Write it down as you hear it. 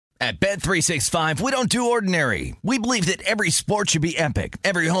At Bet365, we don't do ordinary. We believe that every sport should be epic.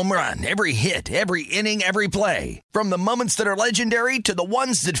 Every home run, every hit, every inning, every play. From the moments that are legendary to the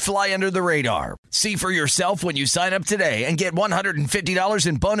ones that fly under the radar. See for yourself when you sign up today and get $150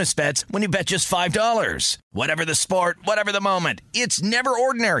 in bonus bets when you bet just $5. Whatever the sport, whatever the moment, it's never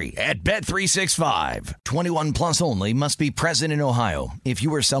ordinary at Bet365. 21 plus only. Must be present in Ohio. If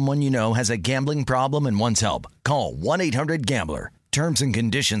you or someone you know has a gambling problem and wants help, call 1-800-GAMBLER. Terms and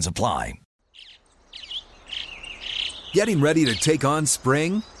conditions apply. Getting ready to take on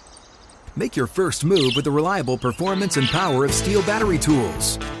spring? Make your first move with the reliable performance and power of Steel battery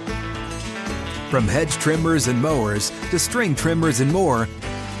tools. From hedge trimmers and mowers to string trimmers and more,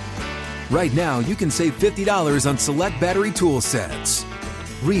 right now you can save $50 on select battery tool sets.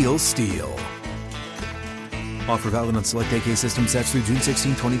 Real Steel. Offer valid on select AK system sets through June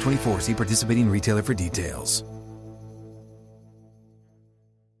 16, 2024. See participating retailer for details.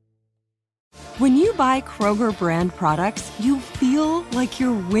 When you buy Kroger brand products, you feel like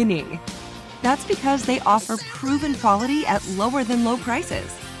you're winning. That's because they offer proven quality at lower than low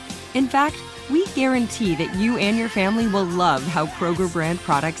prices. In fact, we guarantee that you and your family will love how Kroger brand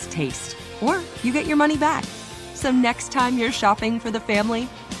products taste, or you get your money back. So next time you're shopping for the family,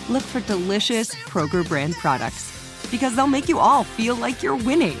 look for delicious Kroger brand products, because they'll make you all feel like you're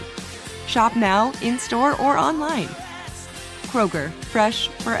winning. Shop now, in-store, or online. Kroger, fresh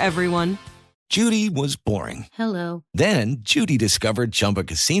for everyone. Judy was boring. Hello. Then Judy discovered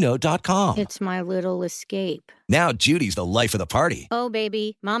ChumbaCasino.com. It's my little escape. Now Judy's the life of the party. Oh,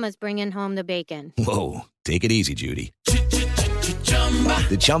 baby, mama's bringing home the bacon. Whoa, take it easy, Judy.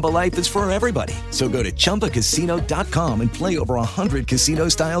 The Chumba life is for everybody. So go to ChumbaCasino.com and play over 100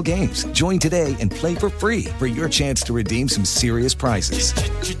 casino-style games. Join today and play for free for your chance to redeem some serious prizes.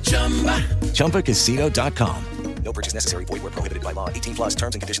 ChumbaCasino.com. No purchase necessary. Void where prohibited by law. 18 plus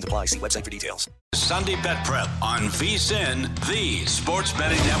terms and conditions apply. See website for details. Sunday Bet Prep on VSiN, the sports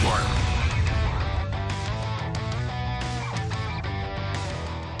betting network.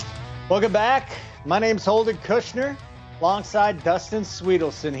 Welcome back. My name's Holden Kushner, alongside Dustin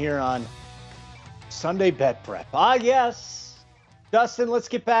Sweetelson here on Sunday Bet Prep. Yes. Dustin, let's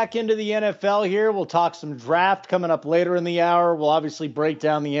get back into the NFL here. We'll talk some draft coming up later in the hour. We'll obviously break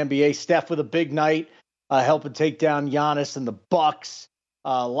down the NBA. Steph with a big night. Helping take down Giannis and the Bucks.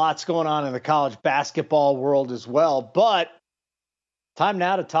 Lots going on in the college basketball world as well. But time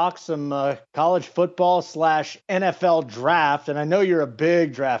now to talk some college football / NFL draft. And I know you're a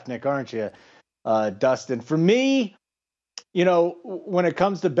big draft Nick, aren't you, Dustin? For me, you know, when it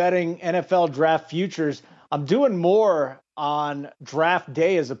comes to betting NFL draft futures, I'm doing more on draft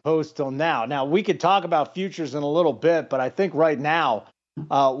day as opposed till now. Now, we could talk about futures in a little bit, but I think right now,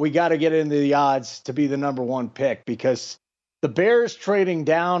 we got to get into the odds to be the number one pick, because the Bears trading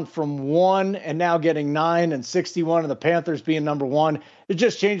down from 1 and now getting 9 and 61, and the Panthers being number 1, it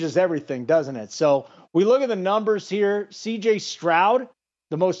just changes everything, doesn't it? So we look at the numbers here. CJ Stroud,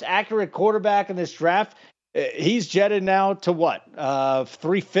 the most accurate quarterback in this draft, he's jetted now to what?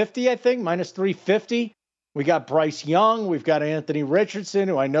 350, I think, minus 350. We got Bryce Young. We've got Anthony Richardson,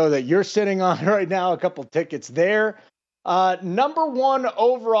 who I know that you're sitting on right now, a couple tickets there. Number one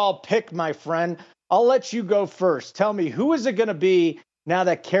overall pick, my friend. I'll let you go first. Tell me, who is it going to be now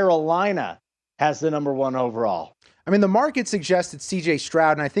that Carolina has the number one overall? I mean, the market suggested CJ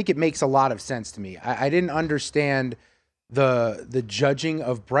Stroud, and I think it makes a lot of sense to me. I didn't understand the judging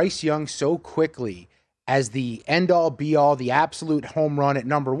of Bryce Young so quickly as the end-all, be-all, the absolute home run at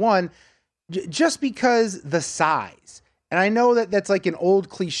number one, just because the size. And I know that that's like an old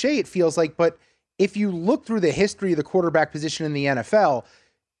cliche, it feels like, but if you look through the history of the quarterback position in the NFL,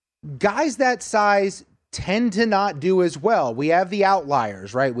 guys that size tend to not do as well. We have the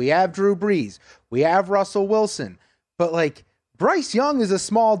outliers, right? We have Drew Brees. We have Russell Wilson. But like Bryce Young is a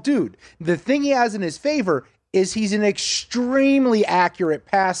small dude. The thing he has in his favor is he's an extremely accurate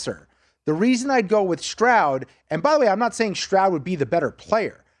passer. The reason I'd go with Stroud, and by the way, I'm not saying Stroud would be the better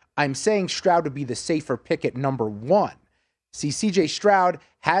player. I'm saying Stroud would be the safer pick at number one. See, CJ Stroud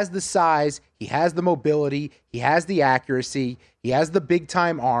has the size, he has the mobility, he has the accuracy, he has the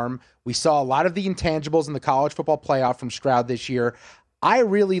big-time arm. We saw a lot of the intangibles in the college football playoff from Stroud this year. I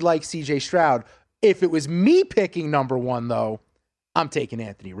really like CJ Stroud. If it was me picking number one, though, I'm taking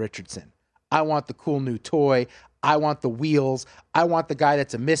Anthony Richardson. I want the cool new toy. I want the wheels. I want the guy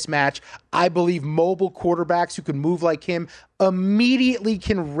that's a mismatch. I believe mobile quarterbacks who can move like him immediately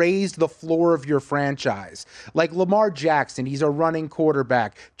can raise the floor of your franchise. Like Lamar Jackson, he's a running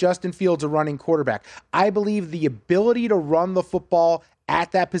quarterback. Justin Fields, a running quarterback. I believe the ability to run the football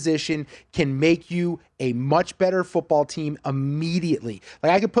at that position can make you a much better football team immediately.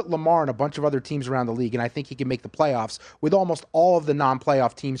 Like I could put Lamar on a bunch of other teams around the league, and I think he can make the playoffs with almost all of the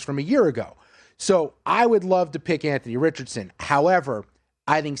non-playoff teams from a year ago. So I would love to pick Anthony Richardson. However,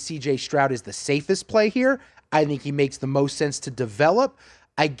 I think CJ Stroud is the safest play here. I think he makes the most sense to develop.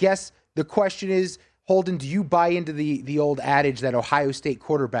 I guess the question is, Holden, do you buy into the old adage that Ohio State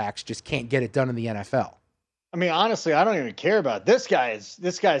quarterbacks just can't get it done in the NFL? I mean, honestly, I don't even care about this guy.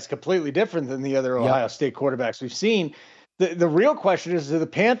 This guy is completely different than the other Ohio State quarterbacks we've seen. The real question is, do the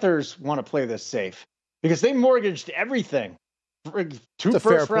Panthers want to play this safe? Because they mortgaged everything. 2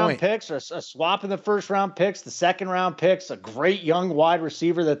 first-round picks, or a swap in the first-round picks, the second-round picks, a great young wide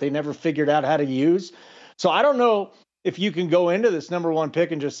receiver that they never figured out how to use. So I don't know if you can go into this number 1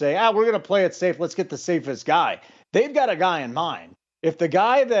 pick and just say, we're going to play it safe. Let's get the safest guy. They've got a guy in mind. If the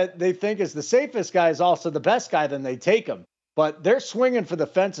guy that they think is the safest guy is also the best guy, then they take him. But they're swinging for the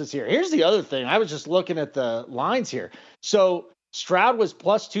fences here. Here's the other thing. I was just looking at the lines here. So Stroud was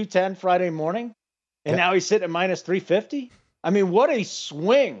plus 210 Friday morning, and now he's sitting at minus 350. I mean, what a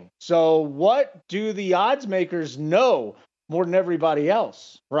swing. So what do the odds makers know more than everybody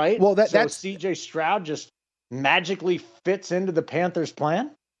else, right? Well, that's CJ Stroud just magically fits into the Panthers'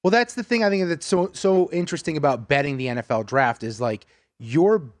 plan? Well, that's the thing I think that's so interesting about betting the NFL draft is like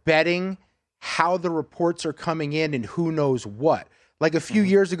you're betting how the reports are coming in and who knows what. Like a few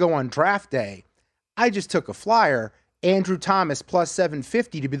years ago on draft day, I just took a flyer, Andrew Thomas plus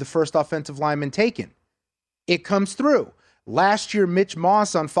 750 to be the first offensive lineman taken. It comes through. Last year, Mitch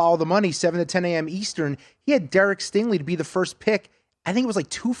Moss on Follow the Money, 7 to 10 a.m. Eastern, he had Derek Stingley to be the first pick. I think it was like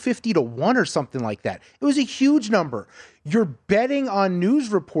 250 to 1 or something like that. It was a huge number. You're betting on news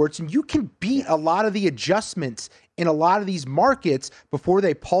reports, and you can beat a lot of the adjustments in a lot of these markets before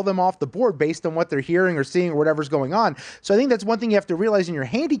they pull them off the board based on what they're hearing or seeing or whatever's going on. So I think that's one thing you have to realize in your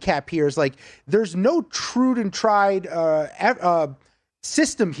handicap here is like there's no true and tried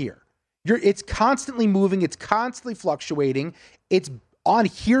system here. It's constantly moving. It's constantly fluctuating. It's on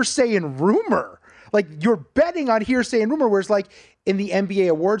hearsay and rumor. Like you're betting on hearsay and rumor, whereas like in the NBA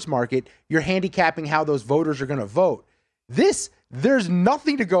awards market, you're handicapping how those voters are going to vote. There's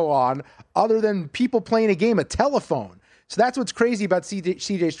nothing to go on other than people playing a game of telephone. So that's what's crazy about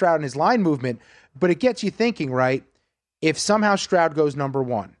CJ Stroud and his line movement. But it gets you thinking, right? If somehow Stroud goes number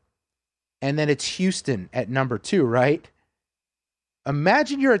 1, and then it's Houston at number 2, right?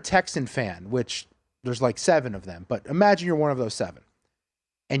 Imagine you're a Texan fan, which there's like 7 of them, but imagine you're one of those 7.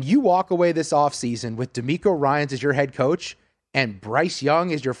 And you walk away this offseason with DeMeco Ryans as your head coach and Bryce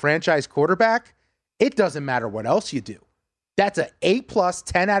Young as your franchise quarterback. It doesn't matter what else you do. That's an A+,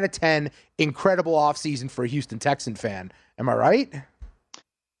 10 out of 10, incredible offseason for a Houston Texan fan. Am I right?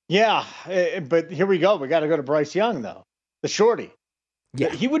 Yeah, but here we go. We got to go to Bryce Young, though. The shorty. Yeah.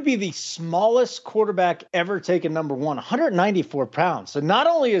 He would be the smallest quarterback ever taken number 1, 194 pounds. So not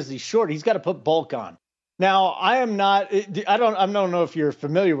only is he short, he's got to put bulk on. Now, I don't know if you're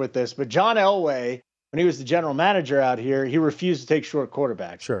familiar with this, but John Elway, when he was the general manager out here, he refused to take short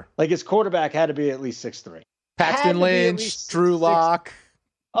quarterbacks. Sure. Like his quarterback had to be at least 6'3". Paxton Lynch, Drew Lock.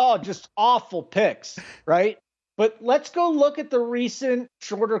 Oh, just awful picks, right? But let's go look at the recent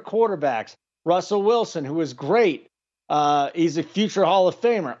shorter quarterbacks. Russell Wilson, who was great. He's a future Hall of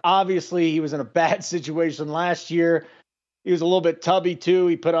Famer. Obviously, he was in a bad situation last year. He was a little bit tubby, too.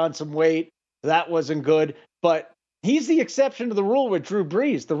 He put on some weight. That wasn't good. But he's the exception to the rule with Drew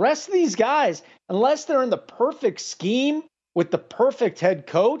Brees. The rest of these guys, unless they're in the perfect scheme with the perfect head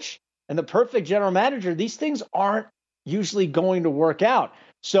coach and the perfect general manager, these things aren't usually going to work out.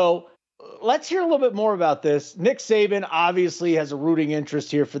 So let's hear a little bit more about this. Nick Saban obviously has a rooting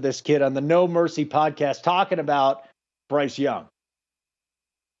interest here for this kid on the No Mercy podcast, talking about Bryce Young.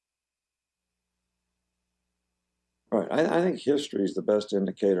 Right. I think history is the best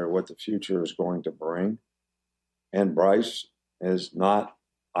indicator of what the future is going to bring. And Bryce is not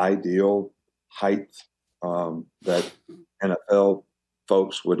ideal height that NFL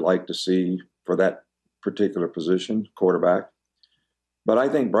folks would like to see for that particular position, quarterback. But I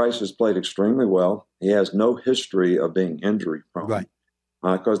think Bryce has played extremely well. He has no history of being injury prone. Right.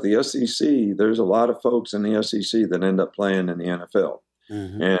 Because the SEC, there's a lot of folks in the SEC that end up playing in the NFL.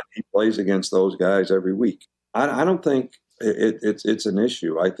 Mm-hmm. And he plays against those guys every week. I don't think it's an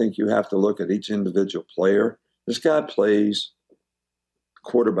issue. I think you have to look at each individual player. This guy plays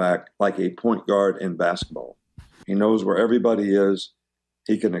quarterback like a point guard in basketball. He knows where everybody is.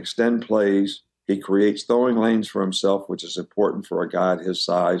 He can extend plays. He creates throwing lanes for himself, which is important for a guy at his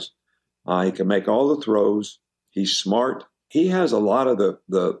size. He can make all the throws. He's smart. He has a lot of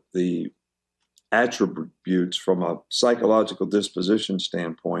the attributes from a psychological disposition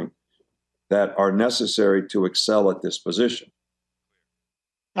standpoint that are necessary to excel at this position.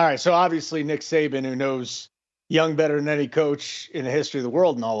 All right, so obviously Nick Saban, who knows Young better than any coach in the history of the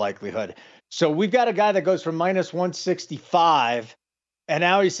world in all likelihood. So we've got a guy that goes from minus 165, and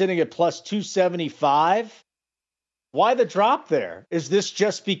now he's sitting at plus 275. Why the drop there? Is this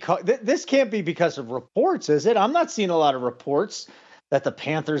just because this can't be because of reports, is it? I'm not seeing a lot of reports that the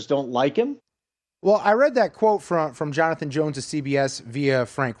Panthers don't like him. Well, I read that quote from Jonathan Jones of CBS via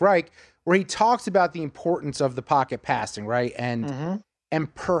Frank Reich, where he talks about the importance of the pocket passing, right? And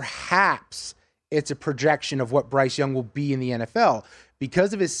perhaps it's a projection of what Bryce Young will be in the NFL.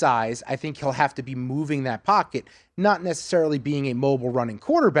 Because of his size, I think he'll have to be moving that pocket, not necessarily being a mobile running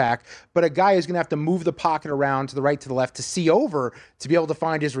quarterback, but a guy who's going to have to move the pocket around to the right, to the left, to see over, to be able to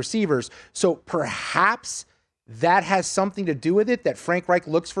find his receivers. So perhaps that has something to do with it, that Frank Reich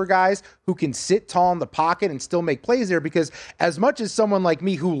looks for guys who can sit tall in the pocket and still make plays there, because as much as someone like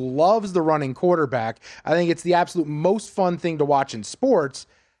me who loves the running quarterback, I think it's the absolute most fun thing to watch in sports,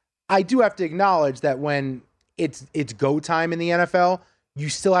 I do have to acknowledge that when it's go time in the NFL, you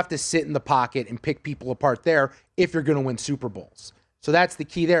still have to sit in the pocket and pick people apart there if you're going to win Super Bowls. So that's the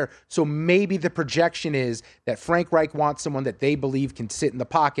key there. So maybe the projection is that Frank Reich wants someone that they believe can sit in the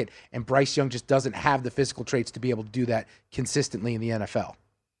pocket, and Bryce Young just doesn't have the physical traits to be able to do that consistently in the NFL.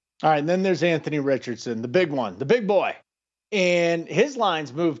 All right, and then there's Anthony Richardson, the big one, the big boy. And his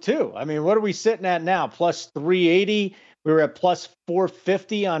lines move too. I mean, what are we sitting at now? Plus 380. We were at plus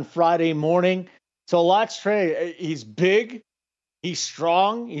 450 on Friday morning. So a lot's trade. He's big. He's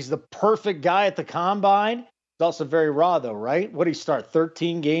strong. He's the perfect guy at the combine. He's also very raw, though, right? What did he start?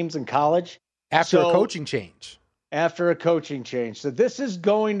 13 games in college? After a coaching change. After a coaching change. So this is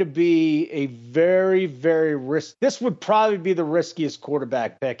going to be a very, very this would probably be the riskiest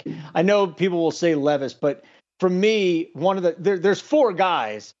quarterback pick. I know people will say Levis, but for me, there's 4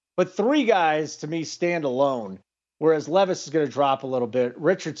 guys, but 3 guys to me stand alone, whereas Levis is going to drop a little bit.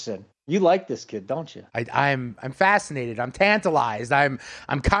 Richardson. You like this kid, don't you? I'm fascinated. I'm tantalized. I'm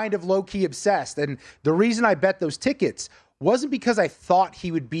kind of low-key obsessed. And the reason I bet those tickets wasn't because I thought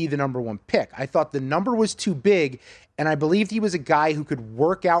he would be the number 1 pick. I thought the number was too big, and I believed he was a guy who could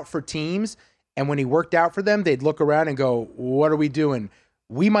work out for teams. And when he worked out for them, they'd look around and go, what are we doing?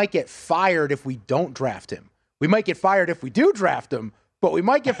 We might get fired if we don't draft him. We might get fired if we do draft him, but we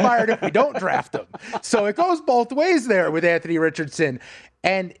might get fired if we don't draft him. So it goes both ways there with Anthony Richardson.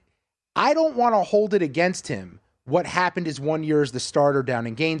 And I don't want to hold it against him what happened his 1 year as the starter down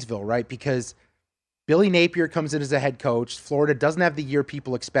in Gainesville, right? Because Billy Napier comes in as a head coach. Florida doesn't have the year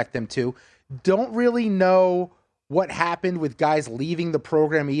people expect them to. Don't really know what happened with guys leaving the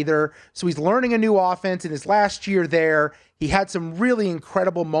program either. So he's learning a new offense. In his last year there, he had some really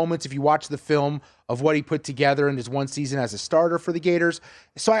incredible moments if you watch the film of what he put together in his 1 season as a starter for the Gators.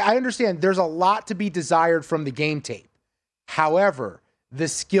 So I understand there's a lot to be desired from the game tape. However, the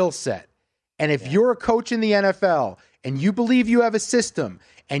skill set. And if you're a coach in the NFL and you believe you have a system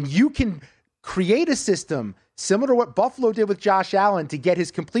and you can create a system similar to what Buffalo did with Josh Allen to get his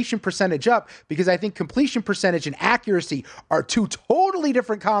completion percentage up, because I think completion percentage and accuracy are 2 totally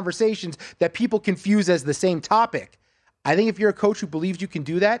different conversations that people confuse as the same topic. I think if you're a coach who believes you can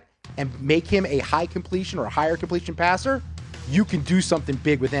do that and make him a high completion or a higher completion passer, you can do something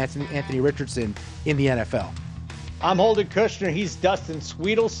big with Anthony Richardson in the NFL. I'm Holden Kushner. He's Dustin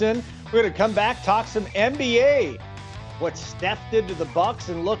Sweetelson. We're going to come back, talk some NBA, what Steph did to the Bucks,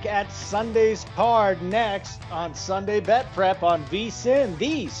 and look at Sunday's card next on Sunday Bet Prep on VSiN,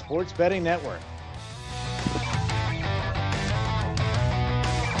 the Sports Betting Network.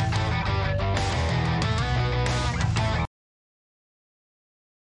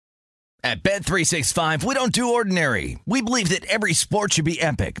 At Bet365, we don't do ordinary. We believe that every sport should be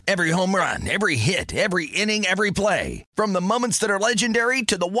epic. Every home run, every hit, every inning, every play. From the moments that are legendary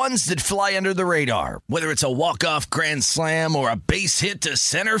to the ones that fly under the radar. Whether it's a walk-off grand slam or a base hit to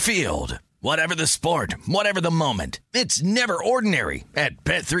center field. Whatever the sport, whatever the moment. It's never ordinary at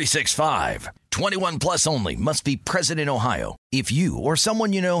Bet365. 21 plus only. Must be present in Ohio. If you or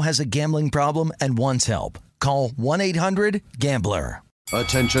someone you know has a gambling problem and wants help, call 1-800-GAMBLER.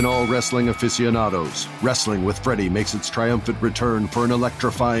 Attention all wrestling aficionados. Wrestling with Freddie makes its triumphant return for an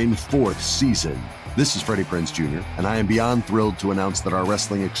electrifying 4th season. This is Freddie Prinze Jr., and I am beyond thrilled to announce that our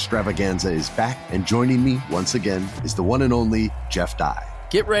wrestling extravaganza is back, and joining me once again is the one and only Jeff Dye.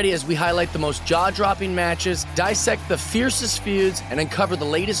 Get ready as we highlight the most jaw-dropping matches, dissect the fiercest feuds, and uncover the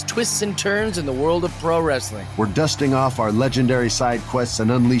latest twists and turns in the world of pro wrestling. We're dusting off our legendary side quests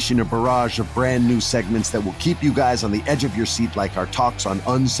and unleashing a barrage of brand new segments that will keep you guys on the edge of your seat like our talks on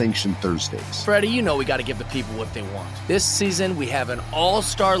Unsanctioned Thursdays. Freddie, you know we got to give the people what they want. This season, we have an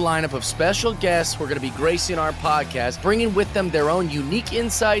all-star lineup of special guests who are going to be gracing our podcast, bringing with them their own unique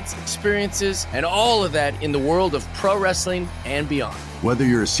insights, experiences, and all of that in the world of pro wrestling and beyond. Whether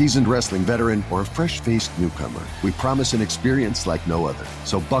you're a seasoned wrestling veteran or a fresh-faced newcomer, we promise an experience like no other.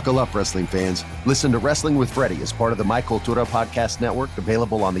 So buckle up, wrestling fans. Listen to Wrestling with Freddie as part of the My Cultura Podcast Network,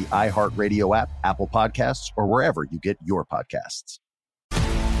 available on the iHeartRadio app, Apple Podcasts, or wherever you get your podcasts.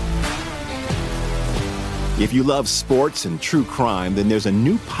 If you love sports and true crime, then there's a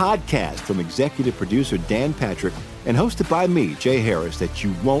new podcast from executive producer Dan Patrick and hosted by me, Jay Harris, that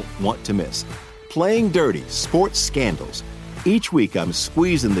you won't want to miss. Playing Dirty: Sports Scandals. Each week, I'm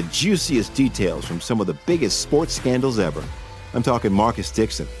squeezing the juiciest details from some of the biggest sports scandals ever. I'm talking Marcus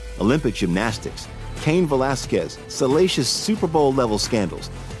Dixon, Olympic gymnastics, Cain Velasquez, salacious Super Bowl-level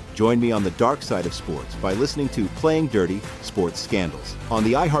scandals. Join me on the dark side of sports by listening to Playing Dirty: Sports Scandals on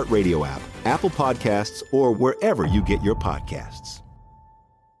the iHeartRadio app, Apple Podcasts, or wherever you get your podcasts.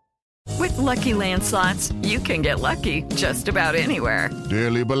 With Lucky Land Slots, you can get lucky just about anywhere.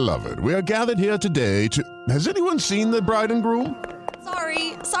 Dearly beloved, we are gathered here today to... Has anyone seen the bride and groom?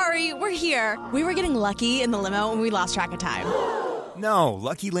 Sorry, we're here. We were getting lucky in the limo and we lost track of time. No,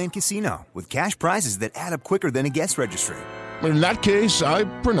 Lucky Land Casino, with cash prizes that add up quicker than a guest registry. In that case, I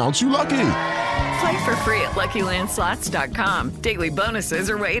pronounce you lucky. Play for free at LuckyLandSlots.com. Daily bonuses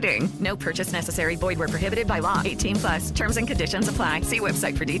are waiting. No purchase necessary. Void where prohibited by law. 18+. Terms and conditions apply. See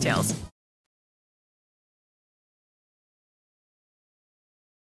website for details.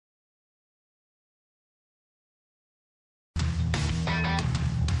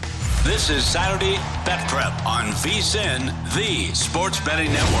 This is Saturday Bet Prep on VSiN, the Sports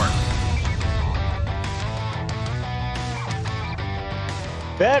Betting Network.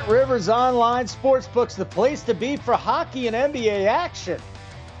 Bet Rivers Online Sportsbook's the place to be for hockey and NBA action.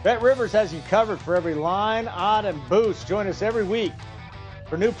 Bet Rivers has you covered for every line, odd, and boost. Join us every week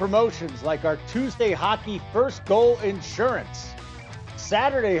for new promotions like our Tuesday Hockey First Goal Insurance,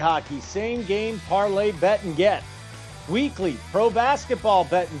 Saturday Hockey Same Game Parlay Bet and Get, weekly Pro Basketball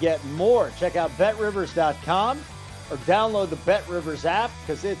Bet and Get, and more. Check out BetRivers.com or download the Bet Rivers app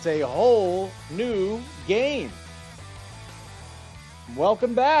because it's a whole new game.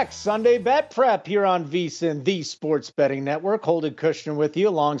 Welcome back. Sunday Bet Prep here on VSiN, the Sports Betting Network. Holden Kushner with you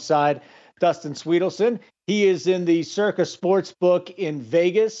alongside Dustin Sweetelson. He is in the Circa Sportsbook in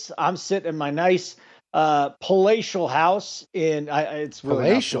Vegas. I'm sitting in my nice palatial house it's really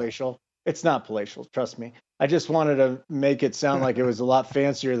not palatial. It's not palatial, trust me. I just wanted to make it sound like it was a lot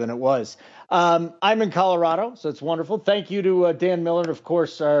fancier than it was. I'm in Colorado, so it's wonderful. Thank you to Dan Miller and, of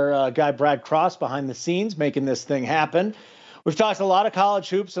course, our guy Brad Cross behind the scenes making this thing happen. We've talked a lot of college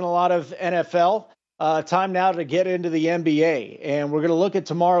hoops and a lot of NFL. Time now to get into the NBA. And we're going to look at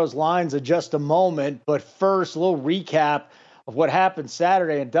tomorrow's lines in just a moment. But first, a little recap of what happened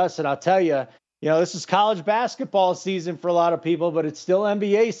Saturday. And Dustin, I'll tell you, this is college basketball season for a lot of people, but it's still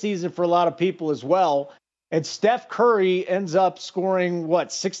NBA season for a lot of people as well. And Steph Curry ends up scoring,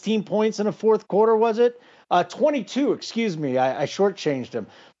 16 points in the fourth quarter, was it? 22, excuse me. I shortchanged him.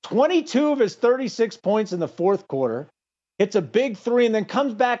 22 of his 36 points in the fourth quarter. Hits a big three and then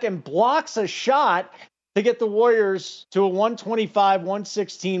comes back and blocks a shot to get the Warriors to a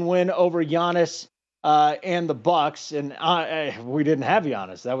 125-116 win over Giannis and the Bucks. And we didn't have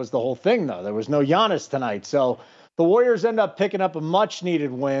Giannis. That was the whole thing, though. There was no Giannis tonight. So the Warriors end up picking up a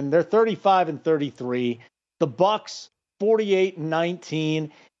much-needed win. They're 35-33. The Bucks 48-19.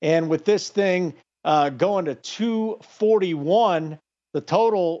 And with this thing going to 241, the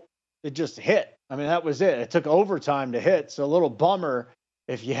total, it just hit. I mean, that was it. It took overtime to hit, so a little bummer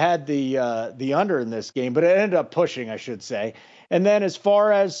if you had the under in this game, but it ended up pushing, I should say. And then as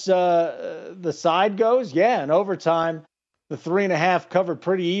far as the side goes, in overtime, the 3.5 covered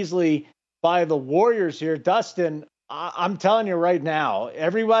pretty easily by the Warriors here. Dustin, I'm telling you right now,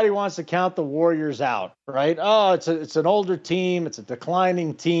 everybody wants to count the Warriors out, right? Oh, it's an older team. It's a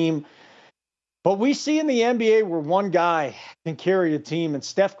declining team. But we see in the NBA where one guy can carry a team, and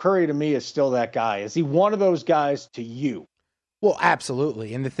Steph Curry to me is still that guy. Is he one of those guys to you? Well,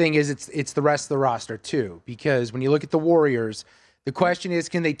 absolutely. And the thing is, it's the rest of the roster too, because when you look at the Warriors, the question is,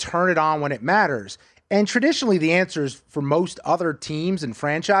 can they turn it on when it matters? And traditionally, the answers for most other teams and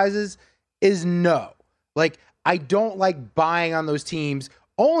franchises is no. Like, I don't like buying on those teams.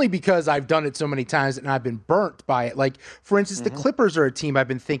 only because I've done it so many times and I've been burnt by it. Like, for instance, the Clippers are a team I've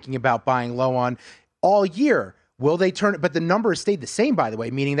been thinking about buying low on all year. Will they turn it? But the number has stayed the same, by the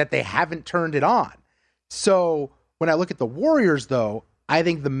way, meaning that they haven't turned it on. So when I look at the Warriors, though, I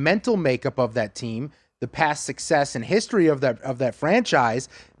think the mental makeup of that team, the past success and history of that franchise,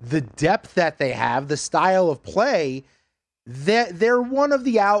 the depth that they have, the style of play, they're one of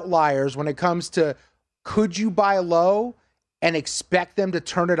the outliers when it comes to could you buy low and expect them to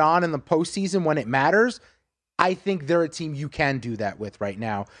turn it on in the postseason when it matters. I think they're a team you can do that with right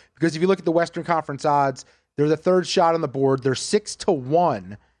now. Because if you look at the Western Conference odds, they're the third shot on the board. They're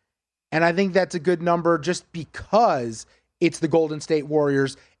 6-1. And I think that's a good number just because it's the Golden State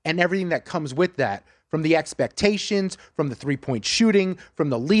Warriors and everything that comes with that, from the expectations, from the three-point shooting, from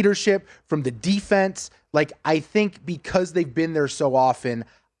the leadership, from the defense. Like, I think because they've been there so often,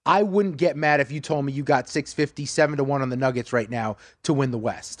 I wouldn't get mad if you told me you got 650, 7-1 on the Nuggets right now to win the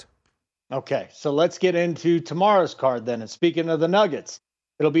West. Okay, so let's get into tomorrow's card then. And speaking of the Nuggets,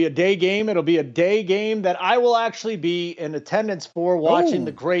 it'll be a day game. It'll be a day game that I will actually be in attendance for, watching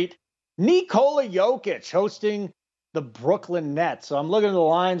the great Nikola Jokic hosting the Brooklyn Nets. So I'm looking at the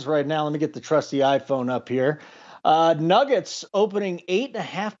lines right now. Let me get the trusty iPhone up here. Nuggets opening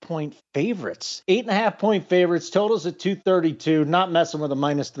 8.5-point favorites. 8.5-point favorites. Totals at 232. Not messing with a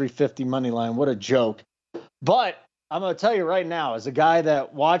minus 350 money line. What a joke. But I'm going to tell you right now, as a guy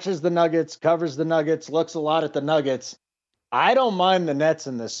that watches the Nuggets, covers the Nuggets, looks a lot at the Nuggets, I don't mind the Nets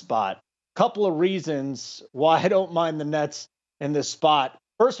in this spot. Couple of reasons why I don't mind the Nets in this spot.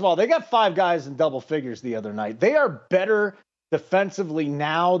 First of all, they got 5 guys in double figures the other night. They are better defensively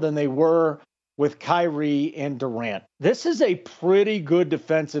now than they were with Kyrie and Durant. This is a pretty good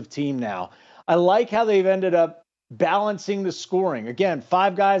defensive team now. I like how they've ended up balancing the scoring. Again,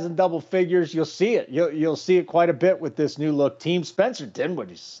 5 guys in double figures. You'll see it. You'll see it quite a bit with this new look team. Spencer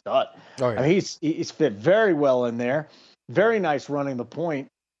Dinwiddie's a stud. Oh, yeah. I mean, he's fit very well in there. Very nice running the point.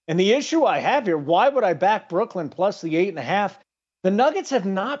 And the issue I have here, why would I back Brooklyn plus the 8.5? The Nuggets have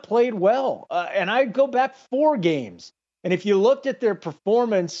not played well. And I go back 4 games. And if you looked at their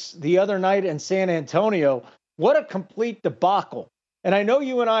performance the other night in San Antonio, what a complete debacle. And I know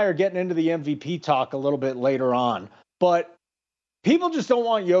you and I are getting into the MVP talk a little bit later on, but people just don't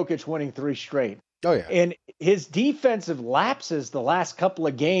want Jokic winning 3 straight. Oh, yeah. And his defensive lapses the last couple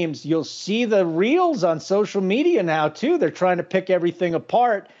of games, you'll see the reels on social media now, too. They're trying to pick everything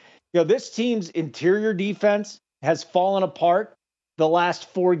apart. You know, this team's interior defense has fallen apart the last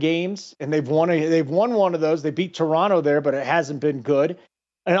 4 games, and they've won one of those. They beat Toronto there, but it hasn't been good.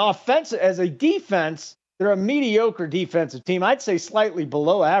 And offensive, as a defense, they're a mediocre defensive team. I'd say slightly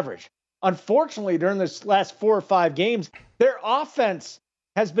below average. Unfortunately, during this last 4 or 5 games, their offense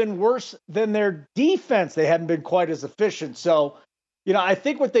has been worse than their defense. They haven't been quite as efficient. So, you know, I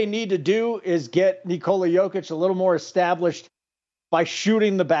think what they need to do is get Nikola Jokic a little more established by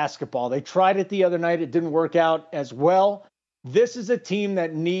shooting the basketball. They tried it the other night. It didn't work out as well. This is a team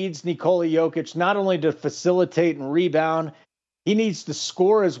that needs Nikola Jokic not only to facilitate and rebound, he needs to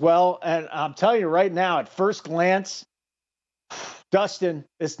score as well. And I'm telling you right now, at first glance, Dustin,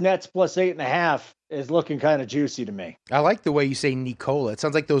 this Nets plus 8.5 is looking kind of juicy to me. I like the way you say Nikola. It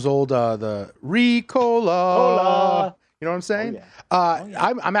sounds like those old, the Ricola. You know what I'm saying? Oh,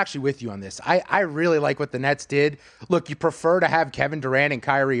 yeah. I'm actually with you on this. I really like what the Nets did. Look, you prefer to have Kevin Durant and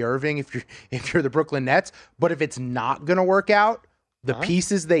Kyrie Irving if you're the Brooklyn Nets, but if it's not going to work out, the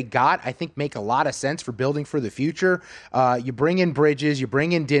pieces they got, I think, make a lot of sense for building for the future. You bring in Bridges, you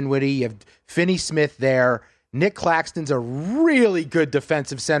bring in Dinwiddie, you have Finney-Smith there. Nick Claxton's a really good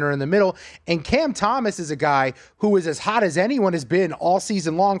defensive center in the middle. And Cam Thomas is a guy who is as hot as anyone has been all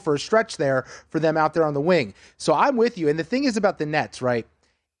season long for a stretch there for them out there on the wing. So I'm with you. And the thing is about the Nets, right,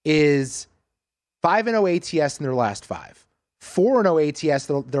 is 5-0 ATS in their last 5. 4-0 ATS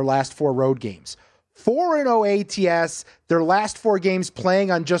their last 4 road games. 4-0 ATS their last 4 games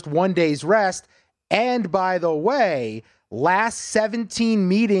playing on just 1 day's rest. And by the way, last 17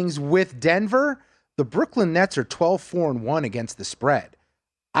 meetings with Denver, the Brooklyn Nets are 12-4-1 against the spread.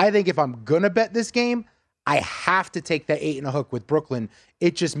 I think if I'm going to bet this game, I have to take that 8.5 with Brooklyn.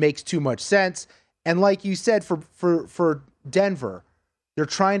 It just makes too much sense. And like you said, for Denver, they're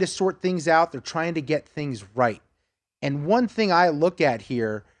trying to sort things out. They're trying to get things right. And one thing I look at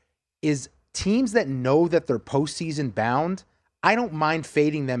here is teams that know that they're postseason bound, I don't mind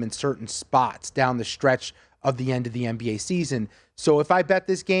fading them in certain spots down the stretch of the end of the NBA season. So if I bet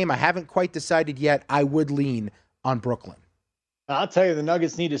this game, I haven't quite decided yet, I would lean on Brooklyn. I'll tell you, the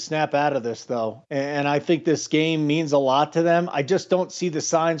Nuggets need to snap out of this, though. And I think this game means a lot to them. I just don't see the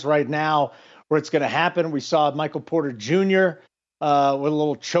signs right now where it's going to happen. We saw Michael Porter Jr. with a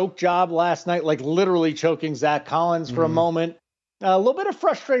little choke job last night, like literally choking Zach Collins for a moment. A little bit of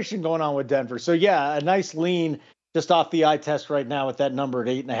frustration going on with Denver. So, yeah, a nice lean just off the eye test right now with that number at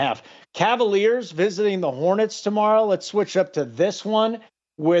 8.5. Cavaliers visiting the Hornets tomorrow. Let's switch up to this one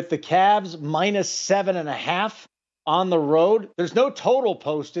with the Cavs minus 7.5 on the road. There's no total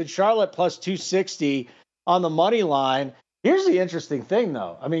posted. Charlotte plus 260 on the money line. Here's the interesting thing,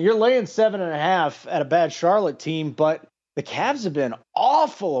 though. I mean, you're laying 7.5 at a bad Charlotte team, but the Cavs have been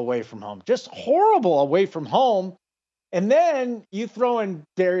awful away from home, just horrible away from home. And then you throw in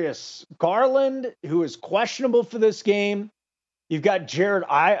Darius Garland, who is questionable for this game. You've got Jared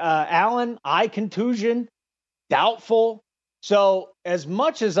Allen, eye contusion, doubtful. So as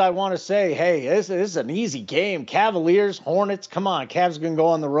much as I want to say, hey, this is an easy game, Cavaliers, Hornets, come on, Cavs are going to go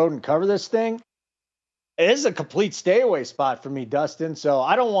on the road and cover this thing. It is a complete stay away spot for me, Dustin. So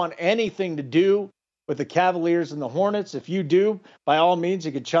I don't want anything to do with the Cavaliers and the Hornets. If you do, by all means,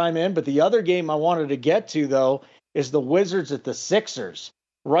 you could chime in. But the other game I wanted to get to, though, is the Wizards at the Sixers.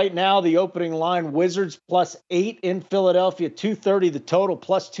 Right now, the opening line, Wizards plus 8 in Philadelphia, 230 the total,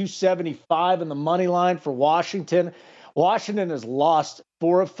 plus 275 in the money line for Washington. Washington has lost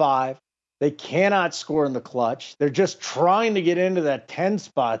 4 of 5. They cannot score in the clutch. They're just trying to get into that 10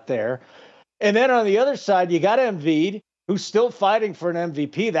 spot there. And then on the other side, you got Embiid, who's still fighting for an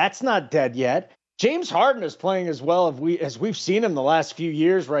MVP. That's not dead yet. James Harden is playing as well as we've seen him the last few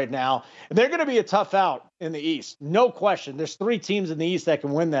years right now. And they're going to be a tough out in the East. No question. There's 3 teams in the East that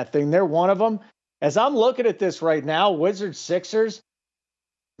can win that thing. They're one of them. As I'm looking at this right now, Wizards Sixers,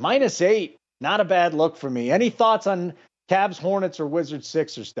 minus 8. Not a bad look for me. Any thoughts on Cavs Hornets or Wizards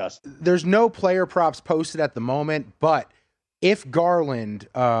Sixers, Dustin? There's no player props posted at the moment, but if Garland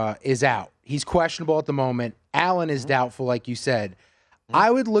is out, he's questionable at the moment. Allen is doubtful, like you said. I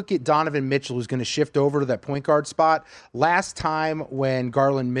would look at Donovan Mitchell, who's going to shift over to that point guard spot. Last time when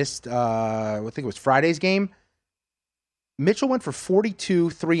Garland missed, I think it was Friday's game, Mitchell went for 42,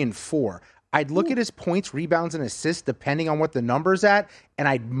 3, and 4. I'd look at his points, rebounds, and assists depending on what the number's at, and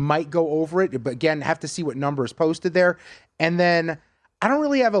I might go over it. But again, have to see what number is posted there. And then I don't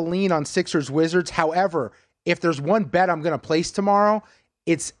really have a lean on Sixers Wizards. However, if there's one bet I'm going to place tomorrow,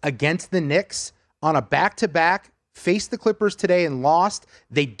 it's against the Knicks on a back-to-back. Faced the Clippers today and lost.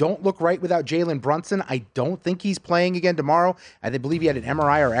 They don't look right without Jalen Brunson. I don't think he's playing again tomorrow. I believe he had an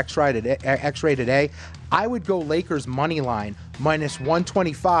MRI or X-ray today. I would go Lakers money line minus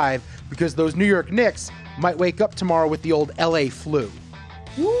 125 because those New York Knicks might wake up tomorrow with the old LA flu.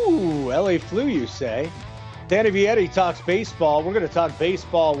 Ooh, LA flu, you say? Danny Vietti talks baseball. We're going to talk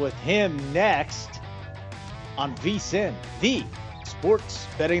baseball with him next on VSiN, the Sports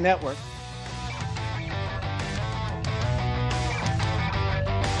Betting Network.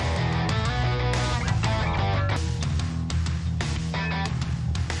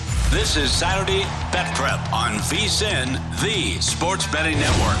 This is Saturday Bet Prep on VSiN, the Sports Betting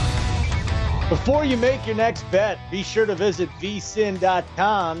Network. Before you make your next bet, be sure to visit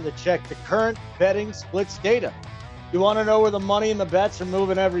vsin.com to check the current betting splits data. You want to know where the money and the bets are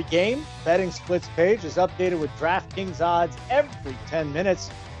moving every game? Betting splits page is updated with DraftKings odds every 10 minutes.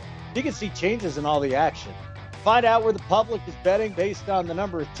 You can see changes in all the action. Find out where the public is betting based on the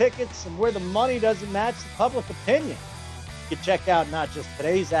number of tickets and where the money doesn't match the public opinion. You can check out not just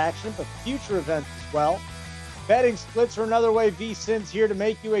today's action, but future events as well. Betting splits are another way VSiN's here to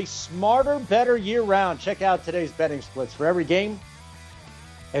make you a smarter, better year-round. Check out today's betting splits for every game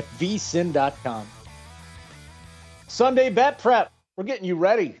at vsin.com. Sunday Bet Prep. We're getting you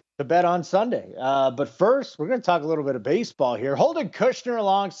ready to bet on Sunday. But first, we're going to talk a little bit of baseball here. Holden Kushner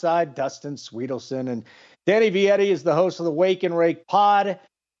alongside Dustin Sweetelson. And Danny Vietti is the host of the Wake and Rake pod.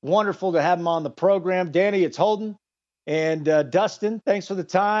 Wonderful to have him on the program. Danny, it's Holden. And Dustin, thanks for the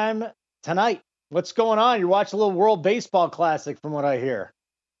time tonight. What's going on? You're watching a little World Baseball Classic from what I hear.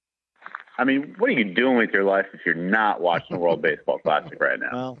 I mean, what are you doing with your life if you're not watching the World Baseball Classic right now?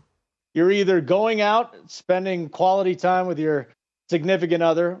 Well, you're either going out, spending quality time with your significant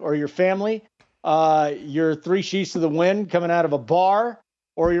other or your family, you're 3 sheets to the wind coming out of a bar,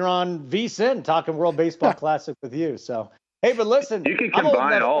 or you're on VSiN talking World Baseball Classic with you. So, hey, but listen. You can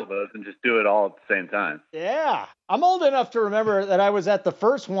combine all of those and just do it all at the same time. Yeah. I'm old enough to remember that I was at the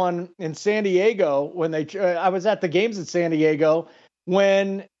first one in San Diego when I was at the games in San Diego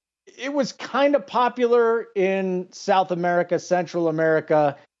when it was kind of popular in South America, Central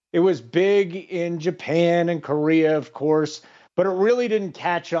America. It was big in Japan and Korea, of course, but it really didn't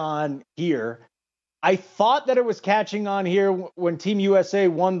catch on here. I thought that it was catching on here when Team USA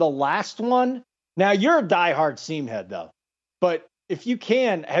won the last one. Now, you're a diehard Seamhead, though. But if you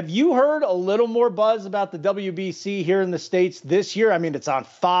can, have you heard a little more buzz about the WBC here in the States this year? I mean, it's on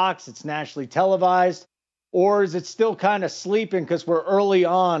Fox, it's nationally televised, or is it still kind of sleeping because we're early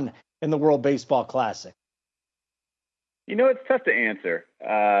on in the World Baseball Classic? You know, it's tough to answer.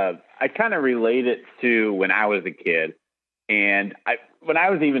 I kind of relate it to when I was a kid. And when I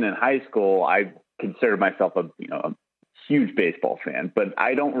was even in high school, I considered myself a huge baseball fan, but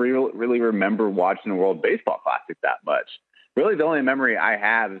I don't really remember watching the World Baseball Classic that much. Really, the only memory I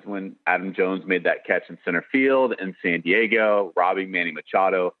have is when Adam Jones made that catch in center field in San Diego, robbing Manny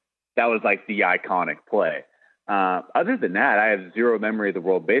Machado. That was like the iconic play. Other than that, I have zero memory of the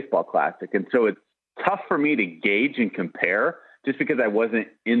World Baseball Classic. And so it's tough for me to gauge and compare just because I wasn't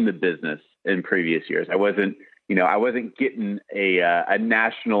in the business in previous years. I wasn't getting a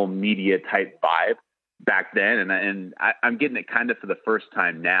national media type vibe back then. And I'm getting it kind of for the first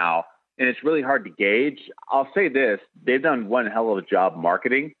time now. And it's really hard to gauge. I'll say this, they've done one hell of a job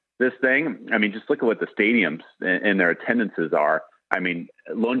marketing this thing. I mean, just look at what the stadiums and their attendances are. I mean,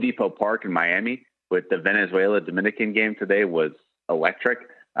 Lone Depot Park in Miami with the Venezuela-Dominican game today was electric.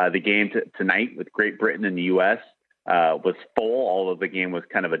 The game tonight with Great Britain and the U.S. Was full, although the game was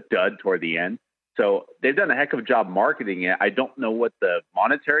kind of a dud toward the end. So they've done a heck of a job marketing it. I don't know what the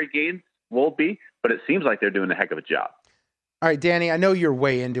monetary gains will be, but it seems like they're doing a heck of a job. All right, Danny, I know you're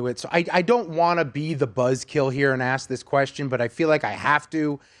way into it, so I don't want to be the buzzkill here and ask this question, but I feel like I have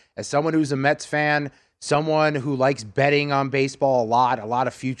to. As someone who's a Mets fan, someone who likes betting on baseball a lot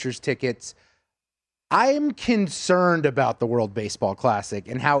of futures tickets, I am concerned about the World Baseball Classic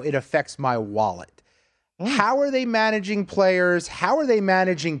and how it affects my wallet. How are they managing players? How are they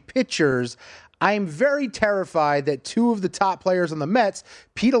managing pitchers? I am very terrified that two of the top players on the Mets,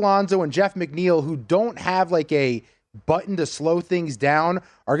 Pete Alonso and Jeff McNeil, who don't have like a button to slow things down,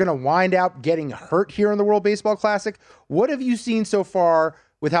 are going to wind up getting hurt here in the World Baseball Classic. What have you seen so far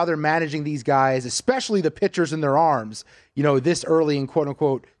with how they're managing these guys, especially the pitchers in their arms, this early in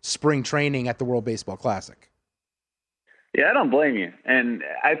quote-unquote spring training at the World Baseball Classic? Yeah, I don't blame you. And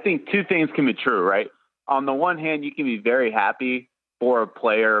I think two things can be true, right? On the one hand, you can be very happy for a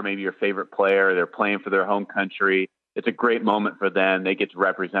player, maybe your favorite player. They're playing for their home country. It's a great moment for them. They get to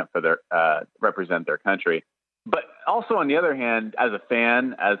represent their country. But also, on the other hand, as a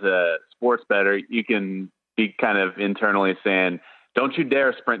fan, as a sports bettor, you can be kind of internally saying, don't you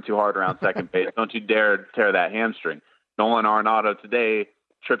dare sprint too hard around second base. Don't you dare tear that hamstring. Nolan Arenado today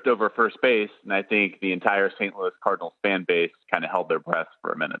tripped over first base, and I think the entire St. Louis Cardinals fan base kind of held their breath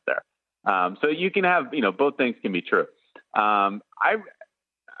for a minute there. So you can have, both things can be true. I'm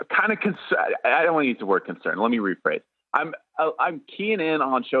kind of concerned. I don't want to use the word concern. Let me rephrase. I'm keying in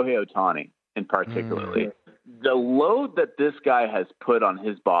on Shohei Ohtani in particularly. The load that this guy has put on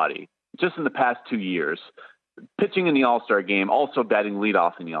his body just in the past 2 years, pitching in the All-Star game, also batting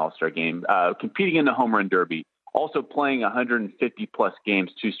leadoff in the All-Star game, competing in the Home Run Derby, also playing 150-plus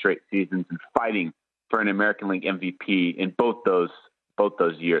games 2 straight seasons, and fighting for an American League MVP in both those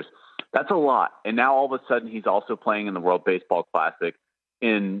years. That's a lot. And now all of a sudden he's also playing in the World Baseball Classic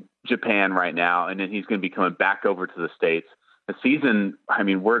in Japan right now, and then he's going to be coming back over to the States. The season,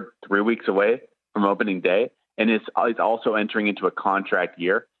 we're 3 weeks away from opening day, and it's also entering into a contract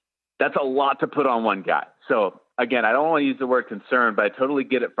year. That's a lot to put on one guy. So again, I don't want to use the word concern, but I totally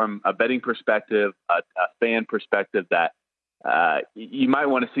get it from a betting perspective, a fan perspective, that you might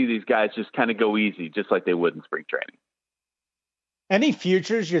want to see these guys just kind of go easy, just like they would in spring training. Any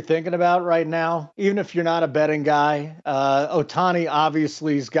futures you're thinking about right now, even if you're not a betting guy? Ohtani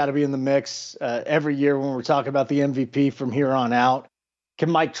obviously has got to be in the mix every year when we're talking about the MVP from here on out. Can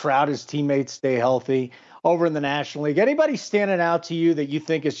Mike Trout, his teammates, stay healthy over in the National League? Anybody standing out to you that you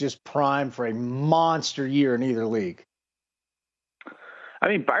think is just primed for a monster year in either league?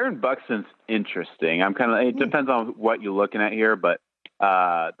 Byron Buxton's interesting. It depends on what you're looking at here, but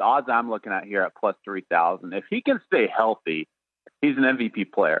the odds I'm looking at here at plus 3,000, if he can stay healthy, he's an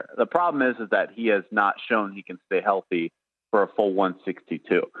MVP player. The problem is that he has not shown he can stay healthy for a full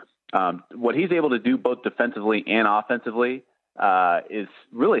 162. What he's able to do both defensively and offensively is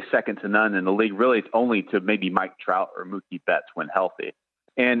really second to none in the league. Really, it's only to maybe Mike Trout or Mookie Betts when healthy.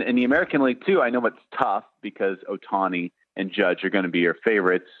 And in the American League, too, I know it's tough because Ohtani and Judge are going to be your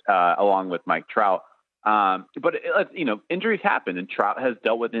favorites along with Mike Trout. But, injuries happen, and Trout has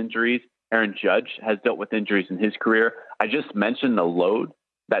dealt with injuries. Aaron Judge has dealt with injuries in his career. I just mentioned the load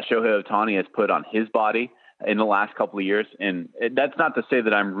that Shohei Ohtani has put on his body in the last couple of years. And that's not to say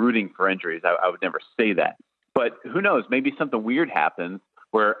that I'm rooting for injuries. I would never say that. But who knows? Maybe something weird happens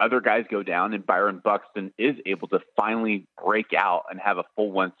where other guys go down and Byron Buxton is able to finally break out and have a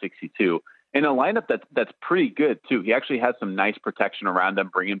full 162. in a lineup that's pretty good too. He actually has some nice protection around them,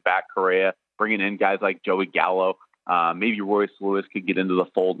 bringing back Correa, bringing in guys like Joey Gallo. Maybe Royce Lewis could get into the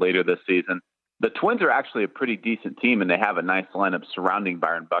fold later this season. The Twins are actually a pretty decent team, and they have a nice lineup surrounding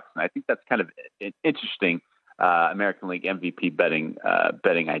Byron Buxton. I think that's kind of an interesting American League MVP betting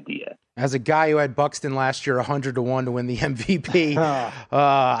idea. As a guy who had Buxton last year 100-1 to win the MVP,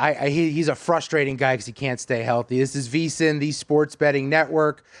 he's a frustrating guy because he can't stay healthy. This is VSiN, the Sports Betting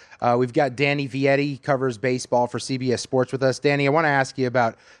Network. We've got Danny Vietti, covers baseball for CBS Sports with us. Danny, I want to ask you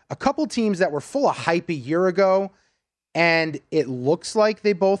about a couple teams that were full of hype a year ago, and it looks like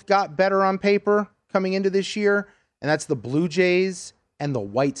they both got better on paper coming into this year, and that's the Blue Jays and the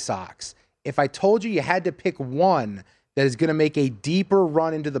White Sox. If I told you had to pick one that is going to make a deeper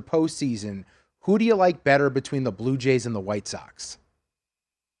run into the postseason, who do you like better between the Blue Jays and the White Sox?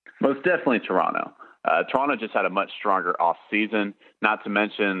 Most definitely Toronto. Toronto just had a much stronger offseason, not to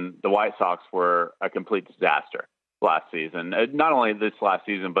mention the White Sox were a complete disaster last season. Not only this last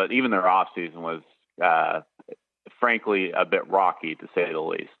season, but even their offseason was, frankly, a bit rocky, to say the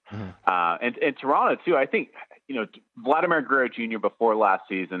least. Mm-hmm. And Toronto, too, I think, Vladimir Guerrero Jr. before last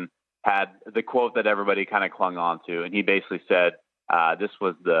season had the quote that everybody kind of clung on to, and he basically said, this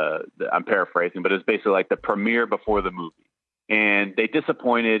was I'm paraphrasing, but it's basically like the premiere before the movie. And they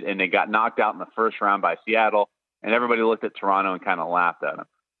disappointed, and they got knocked out in the first round by Seattle, and everybody looked at Toronto and kind of laughed at them.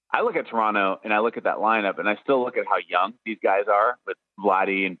 I look at Toronto, and I look at that lineup, and I still look at how young these guys are with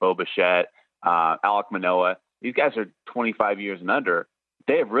Vladdy and Bo Bichette, Alek Manoah. These guys are 25 years and under.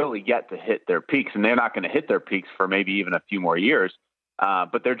 They have really yet to hit their peaks, and they're not going to hit their peaks for maybe even a few more years.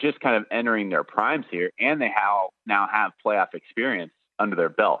 But they're just kind of entering their primes here, and they now have playoff experience under their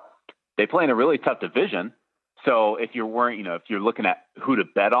belt. They play in a really tough division. So if you're looking at who to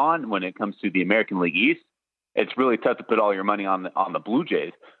bet on when it comes to the American League East, it's really tough to put all your money on the Blue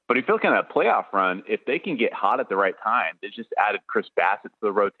Jays. But if you're looking at a playoff run, if they can get hot at the right time, they just added Chris Bassett to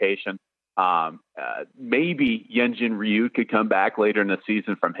the rotation. Maybe Hyunjin Ryu could come back later in the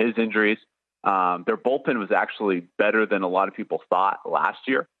season from his injuries. Their bullpen was actually better than a lot of people thought last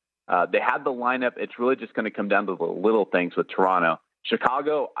year. They had the lineup. It's really just going to come down to the little things with Toronto.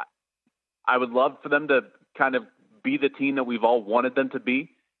 Chicago, I would love for them to kind of be the team that we've all wanted them to be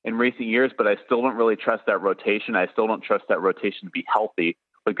in recent years, but I still don't really trust that rotation. I still don't trust that rotation to be healthy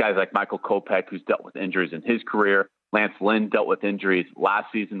with guys like Michael Kopech, who's dealt with injuries in his career. Lance Lynn dealt with injuries last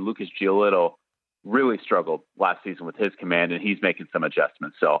season. Lucas Giolito really struggled last season with his command, and he's making some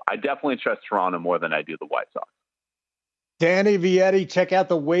adjustments. So I definitely trust Toronto more than I do the White Sox. Danny Vietti, check out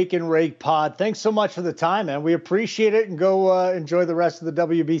the Wake and Rake pod. Thanks so much for the time, man. We appreciate it, and go enjoy the rest of the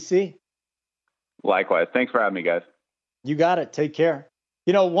WBC. Likewise. Thanks for having me, guys. You got it. Take care.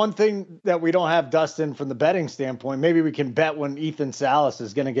 One thing that we don't have, Dustin, from the betting standpoint, maybe we can bet when Ethan Salas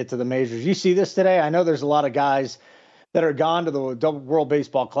is going to get to the majors. You see this today? I know there's a lot of guys that are gone to the World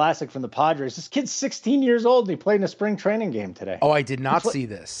Baseball Classic from the Padres. This kid's 16 years old, and he played in a spring training game today. Oh, I did not see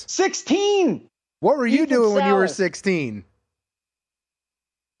this. 16! What were you doing when you were 16?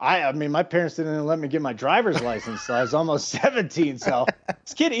 I mean, my parents didn't let me get my driver's license, so I was almost 17. So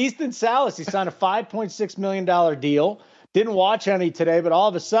this kid, Ethan Salas, he signed a $5.6 million deal. Didn't watch any today, but all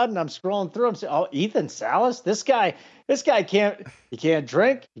of a sudden I'm scrolling through. I'm saying, oh, Ethan Salas, this guy can't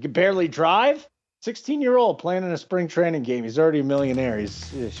drink. He can barely drive. 16-year-old playing in a spring training game. He's already a millionaire. He's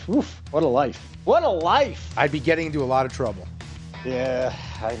what a life. What a life. I'd be getting into a lot of trouble. Yeah,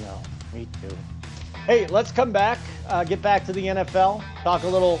 I know. Me too. Hey, let's come back, get back to the NFL, talk a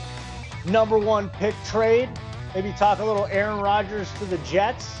little number one pick trade, maybe talk a little Aaron Rodgers to the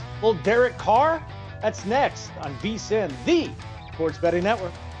Jets, a little Derek Carr. That's next on VSiN, the Sports Betting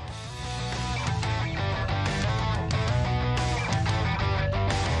Network.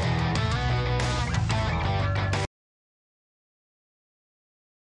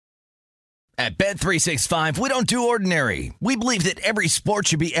 At Bet365, we don't do ordinary. We believe that every sport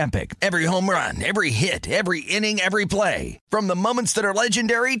should be epic. Every home run, every hit, every inning, every play. From the moments that are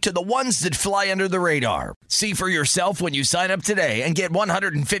legendary to the ones that fly under the radar. See for yourself when you sign up today and get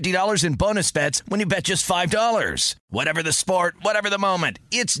 $150 in bonus bets when you bet just $5. Whatever the sport, whatever the moment,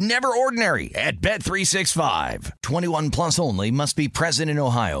 it's never ordinary at Bet365. 21 plus only. Must be present in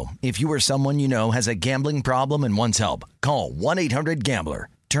Ohio. If you or someone you know has a gambling problem and wants help, call 1-800-GAMBLER.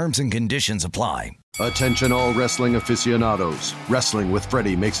 Terms and conditions apply. Attention all wrestling aficionados. Wrestling with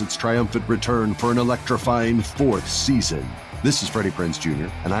Freddie makes its triumphant return for an electrifying 4th season. This is Freddie Prinze Jr.,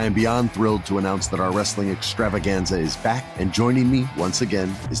 and I am beyond thrilled to announce that our wrestling extravaganza is back, and joining me once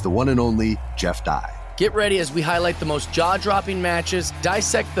again is the one and only Jeff Dye. Get ready as we highlight the most jaw-dropping matches,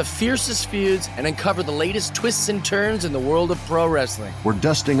 dissect the fiercest feuds, and uncover the latest twists and turns in the world of pro wrestling. We're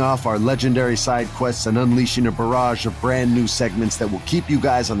dusting off our legendary side quests and unleashing a barrage of brand new segments that will keep you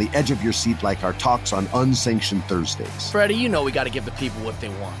guys on the edge of your seat like our talks on Unsanctioned Thursdays. Freddie, you know we got to give the people what they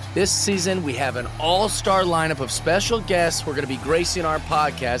want. This season, we have an all-star lineup of special guests who are going to be gracing our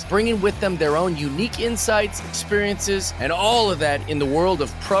podcast, bringing with them their own unique insights, experiences, and all of that in the world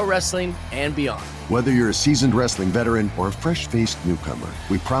of pro wrestling and beyond. Whether you're a seasoned wrestling veteran or a fresh-faced newcomer,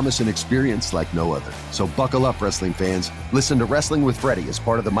 we promise an experience like no other. So buckle up, wrestling fans. Listen to Wrestling with Freddie as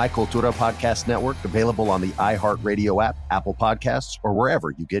part of the My Cultura Podcast Network, available on the iHeartRadio app, Apple Podcasts, or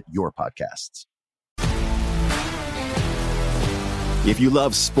wherever you get your podcasts. If you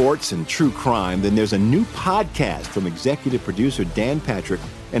love sports and true crime, then there's a new podcast from executive producer Dan Patrick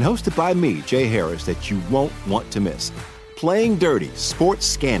and hosted by me, Jay Harris, that you won't want to miss. Playing Dirty: Sports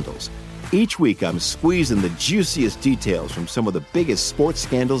Scandals. Each week, I'm squeezing the juiciest details from some of the biggest sports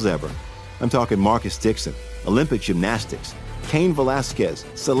scandals ever. I'm talking Marcus Dixon, Olympic gymnastics, Cain Velasquez,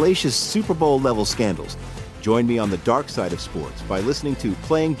 salacious Super Bowl-level scandals. Join me on the dark side of sports by listening to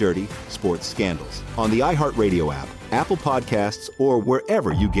Playing Dirty: Sports Scandals on the iHeartRadio app, Apple Podcasts, or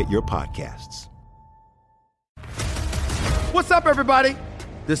wherever you get your podcasts. What's up, everybody?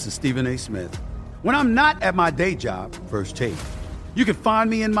 This is Stephen A. Smith. When I'm not at my day job, First Take, you can find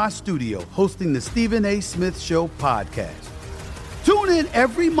me in my studio hosting the Stephen A. Smith Show podcast. Tune in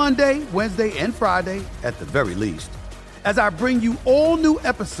every Monday, Wednesday, and Friday, at the very least, as I bring you all new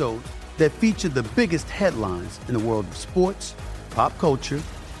episodes that feature the biggest headlines in the world of sports, pop culture,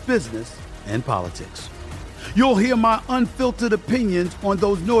 business, and politics. You'll hear my unfiltered opinions on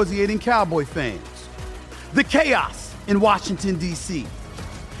those nauseating Cowboy fans, the chaos in Washington, D.C.,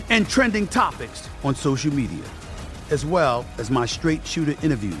 and trending topics on social media, as well as my straight shooter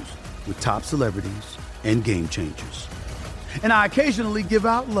interviews with top celebrities and game changers. And I occasionally give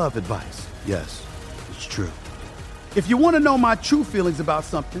out love advice. Yes, it's true. If you want to know my true feelings about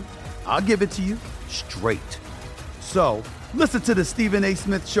something, I'll give it to you straight. So listen to the Stephen A.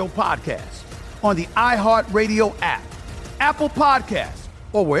 Smith Show podcast on the iHeartRadio app, Apple Podcasts,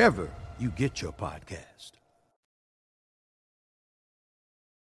 or wherever you get your podcast.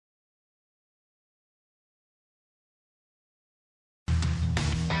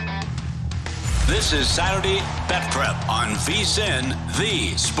 This is Saturday Bet Prep on VSiN,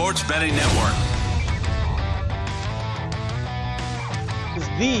 the Sports Betting Network. This is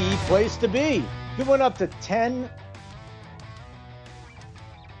the place to be. You went up to 10.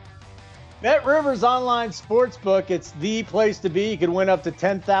 Bet Rivers Online Sportsbook, it's the place to be. You can win up to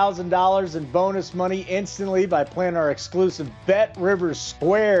 $10,000 in bonus money instantly by playing our exclusive Bet Rivers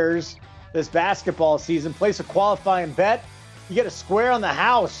Squares this basketball season. Place a qualifying bet. You get a square on the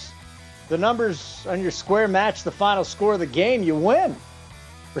house. The numbers on your square match the final score of the game, you win.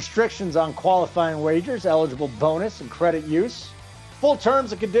 Restrictions on qualifying wagers, eligible bonus and credit use. Full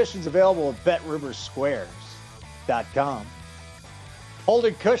terms and conditions available at BetRiversSquares.com.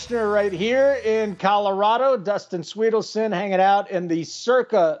 Holden Kushner right here in Colorado. Dustin Sweetelson hanging out in the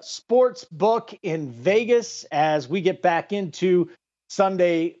Circa Sportsbook in Vegas as we get back into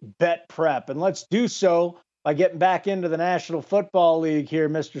Sunday Bet Prep. And let's do so by getting back into the National Football League here,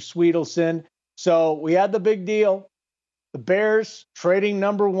 Mr. Sweetelson. So we had the big deal. The Bears trading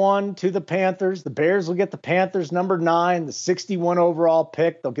number 1 to the Panthers. The Bears will get the Panthers number 9, the 61 overall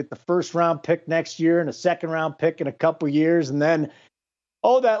pick. They'll get the first-round pick next year and a second-round pick in a couple years. And then,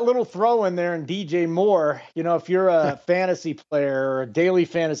 that little throw in there and DJ Moore. You know, if you're a fantasy player or a daily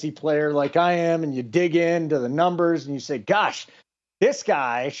fantasy player like I am and you dig into the numbers and you say, gosh, this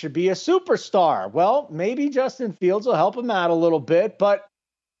guy should be a superstar. Well, maybe Justin Fields will help him out a little bit, but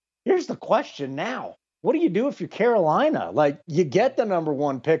here's the question now. What do you do if you're Carolina? Like, you get the number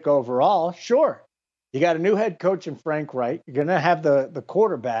 1 pick overall, sure. You got a new head coach in Frank Reich. You're going to have the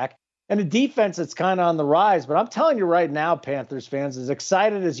quarterback and a defense that's kind of on the rise. But I'm telling you right now, Panthers fans, as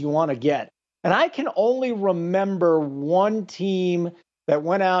excited as you want to get. And I can only remember one team that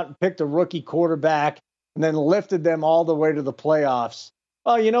went out and picked a rookie quarterback and then lifted them all the way to the playoffs.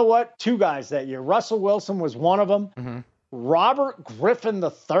 Oh, you know what? 2 guys that year. Russell Wilson was one of them. Mm-hmm. Robert Griffin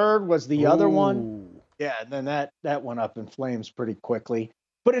III was the other one. Yeah, and then that went up in flames pretty quickly.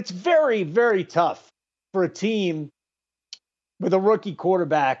 But it's very, very tough for a team with a rookie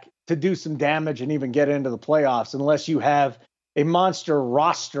quarterback to do some damage and even get into the playoffs unless you have a monster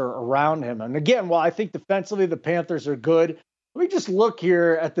roster around him. And again, while I think defensively the Panthers are good, let me just look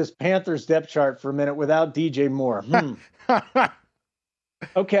here at this Panthers depth chart for a minute without DJ Moore.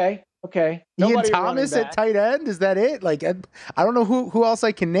 Okay. Ian Thomas at tight end? Is that it? Like, I don't know who else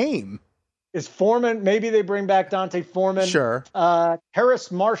I can name. Is Foreman, maybe they bring back Dante Foreman. Sure.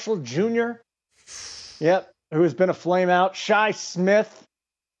 Harris Marshall Jr. Yep, who has been a flame out. Shi Smith.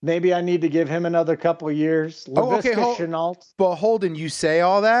 Maybe I need to give him another couple of years. Okay, Chenault. But Holden, you say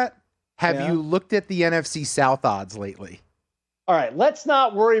all that. Have you looked at the NFC South odds lately? All right, let's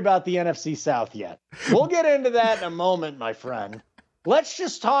not worry about the NFC South yet. We'll get into that in a moment, my friend. Let's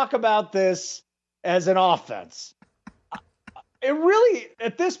just talk about this as an offense. It really,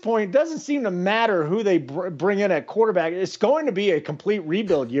 at this point, doesn't seem to matter who they bring in at quarterback. It's going to be a complete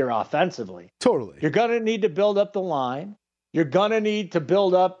rebuild year offensively. Totally. You're going to need to build up the line. You're going to need to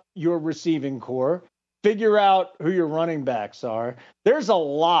build up your receiving core, figure out who your running backs are. There's a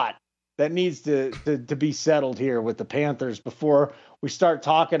lot that needs to be settled here with the Panthers before we start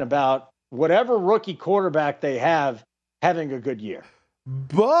talking about whatever rookie quarterback they have having a good year.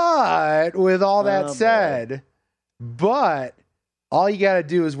 But with all that said, all you got to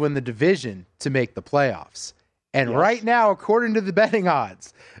do is win the division to make the playoffs. And right now, according to the betting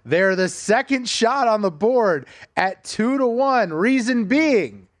odds, they're the second shot on the board at 2-1. Reason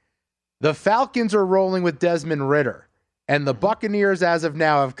being, the Falcons are rolling with Desmond Ridder, and the Buccaneers, as of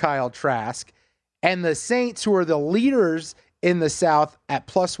now, have Kyle Trask, and the Saints, who are the leaders in the South at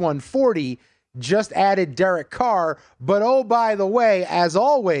plus 140, just added Derek Carr. But oh, by the way, as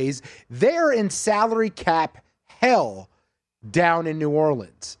always, they're in salary cap hell down in New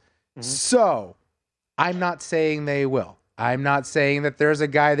Orleans. So I'm not saying they will. I'm not saying that there's a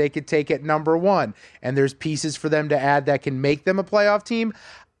guy they could take at number one and there's pieces for them to add that can make them a playoff team.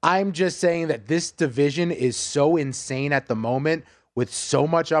 I'm just saying that this division is so insane at the moment with so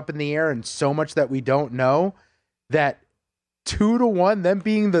much up in the air and so much that we don't know that 2-1, them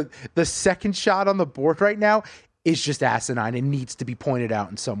being the second shot on the board right now, is just asinine and needs to be pointed out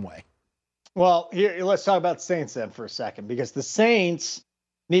in some way. Well, here, let's talk about the Saints then for a second, because the Saints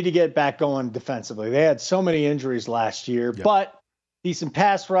need to get back going defensively. They had so many injuries last year, but decent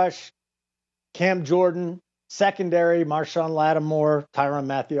pass rush, Cam Jordan, secondary, Marshawn Lattimore, Tyrann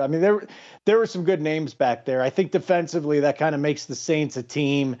Mathieu. I mean, there were some good names back there. I think defensively that kind of makes the Saints a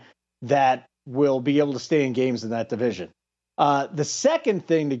team that will be able to stay in games in that division. The second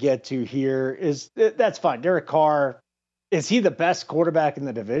thing to get to here is that's fine. Derek Carr, is he the best quarterback in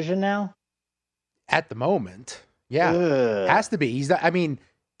the division now? At the moment, has to be.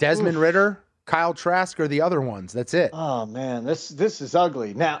 Desmond Ridder, Kyle Trask are the other ones. That's it. Oh man, this is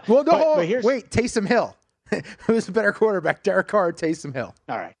ugly. Now, well, no, wait, Taysom Hill. Who's the better quarterback, Derek Carr or Taysom Hill?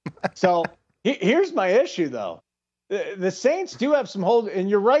 All right. So here's my issue, though. The Saints do have some hold, and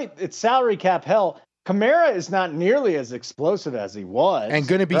you're right. It's salary cap hell. Kamara is not nearly as explosive as he was, and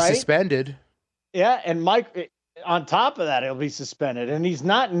going to be suspended. Yeah, and Mike. On top of that, he'll be suspended, and he's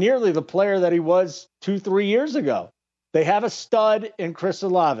not nearly the player that he was 2-3 years ago. They have a stud in Chris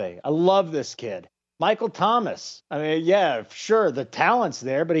Olave. I love this kid. Michael Thomas. I mean, yeah, sure, the talent's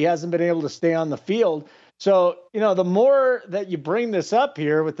there, but he hasn't been able to stay on the field. So, the more that you bring this up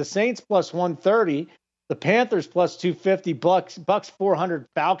here with the Saints plus 130, the Panthers plus 250, Bucks 400,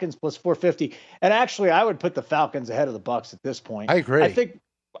 Falcons plus 450. And actually, I would put the Falcons ahead of the Bucks at this point. I agree. I think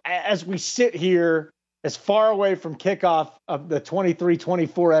as we sit here, as far away from kickoff of the 23-24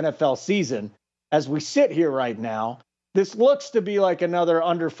 NFL season as we sit here right now, this looks to be like another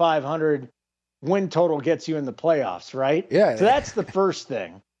under 500 win total gets you in the playoffs, right? Yeah. So that's the first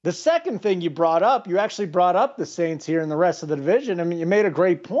thing. The second thing you actually brought up the Saints here in the rest of the division. I mean, you made a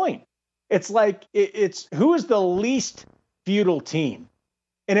great point. It's like, it's who is the least feudal team?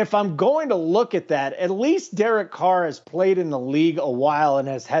 And if I'm going to look at that, at least Derek Carr has played in the league a while and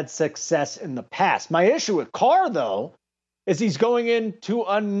has had success in the past. My issue with Carr, though, is he's going into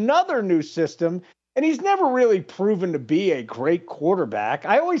another new system, and he's never really proven to be a great quarterback.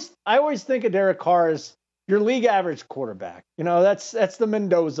 I always think of Derek Carr as your league average quarterback. That's the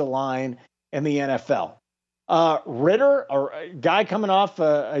Mendoza line in the NFL. Ridder, a guy coming off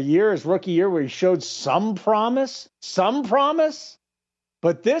his rookie year where he showed some promise.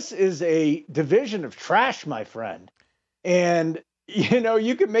 But this is a division of trash, my friend. And,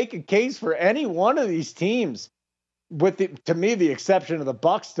 you can make a case for any one of these teams to me, the exception of the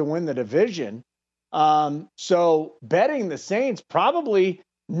Bucks to win the division. So betting the Saints, probably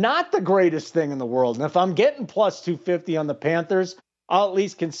not the greatest thing in the world. And if I'm getting plus 250 on the Panthers, I'll at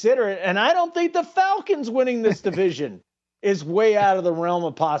least consider it. And I don't think the Falcons winning this division is way out of the realm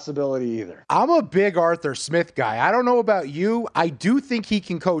of possibility either. I'm a big Arthur Smith guy. I don't know about you. I do think he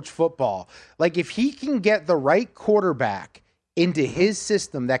can coach football. Like, if he can get the right quarterback into his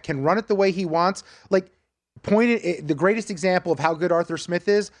system that can run it the way he wants, the greatest example of how good Arthur Smith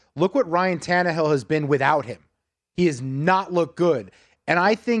is, look what Ryan Tannehill has been without him. He has not looked good. And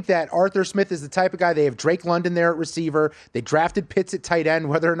I think that Arthur Smith is the type of guy. They have Drake London there at receiver. They drafted Pitts at tight end.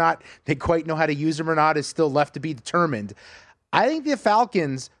 Whether or not they quite know how to use him or not is still left to be determined. I think the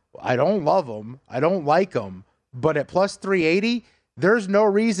Falcons, I don't love them. I don't like them. But at plus 380, there's no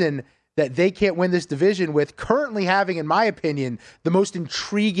reason that they can't win this division with currently having, in my opinion, the most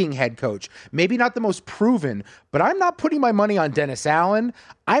intriguing head coach. Maybe not the most proven, but I'm not putting my money on Dennis Allen.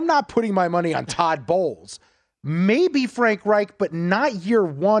 I'm not putting my money on Todd Bowles. Maybe Frank Reich, but not year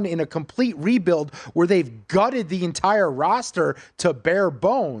one in a complete rebuild where they've gutted the entire roster to bare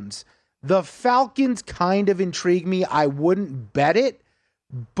bones. The Falcons kind of intrigue me. I wouldn't bet it,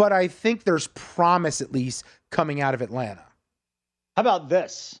 but I think there's promise at least coming out of Atlanta. How about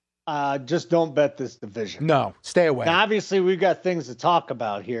this? Just don't bet this division. No, stay away. Now, obviously, we've got things to talk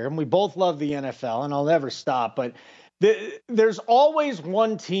about here, and we both love the NFL, and I'll never stop. But there's always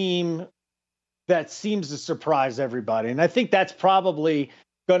one team that seems to surprise everybody. And I think that's probably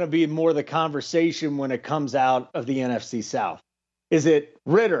going to be more the conversation when it comes out of the NFC South. Is it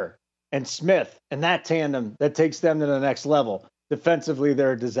Ritter and Smith and that tandem that takes them to the next level? Defensively,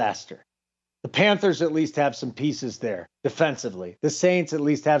 they're a disaster. The Panthers at least have some pieces there defensively. The Saints at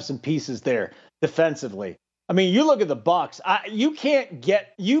least have some pieces there defensively. I mean, you look at the Bucs. You can't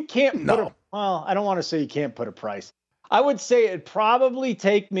put well, I don't want to say you can't put a price. I would say it'd probably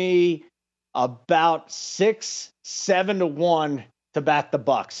take me about 6-7 to 1 to back the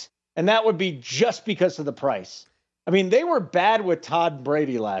Bucs. And that would be just because of the price. I mean, they were bad with Todd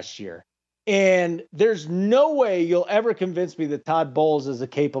Brady last year. And there's no way you'll ever convince me that Todd Bowles is a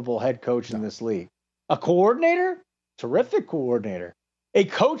capable head coach in this league. A coordinator? Terrific coordinator. A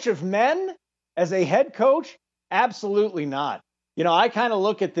coach of men as a head coach? Absolutely not. You know, I kind of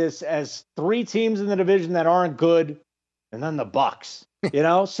look at this as 3 teams in the division that aren't good, and then the Bucs. You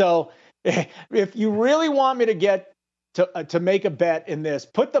know, so if you really want me to get to make a bet in this,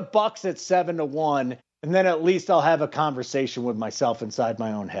 put the Bucs at 7 to 1, and then at least I'll have a conversation with myself inside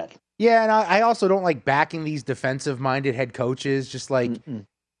my own head. Yeah, and I also don't like backing these defensive-minded head coaches, just like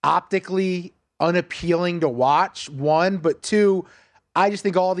optically unappealing to watch, one, but two, I just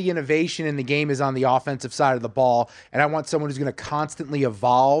think all the innovation in the game is on the offensive side of the ball, and I want someone who's going to constantly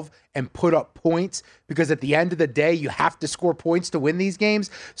evolve and put up points, because at the end of the day, you have to score points to win these games.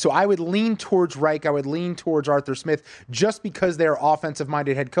 So I would lean towards Reich. I would lean towards Arthur Smith just because they're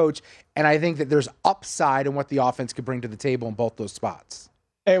offensive-minded head coach, and I think that there's upside in what the offense could bring to the table in both those spots.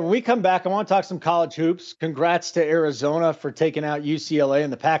 Hey, when we come back, I want to talk some college hoops. Congrats to Arizona for taking out UCLA in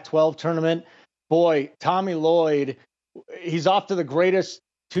the Pac-12 tournament. Boy, Tommy Lloyd, he's off to the greatest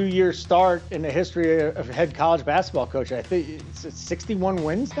 2-year start in the history of head college basketball coach. I think it's 61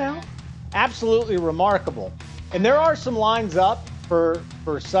 wins now. Absolutely remarkable. And there are some lines up for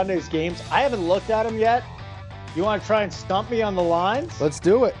Sunday's games. I haven't looked at them yet. You want to try and stump me on the lines? Let's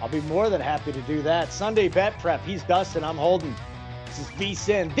do it. I'll be more than happy to do that. Sunday Bet Prep. He's Dustin. I'm Holden. This is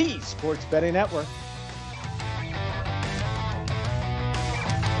VSiN, the Sports Betting Network.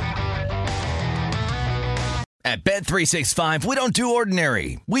 At Bet365, we don't do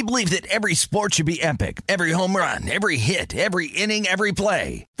ordinary. We believe that every sport should be epic. Every home run, every hit, every inning, every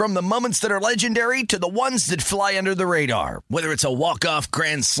play. From the moments that are legendary to the ones that fly under the radar. Whether it's a walk-off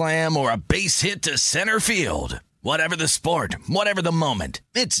grand slam or a base hit to center field. Whatever the sport, whatever the moment,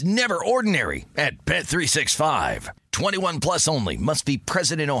 it's never ordinary at Bet365. 21 plus only. Must be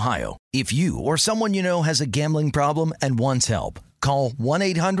present in Ohio. If you or someone you know has a gambling problem and wants help, call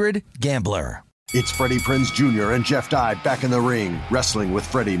 1-800-GAMBLER. It's Freddie Prinze Jr. and Jeff Dye back in the ring. Wrestling with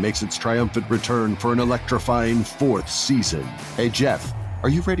Freddie makes its triumphant return for an electrifying 4th season. Hey, Jeff, are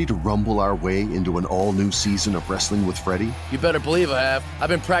you ready to rumble our way into an all-new season of Wrestling with Freddie? You better believe I have. I've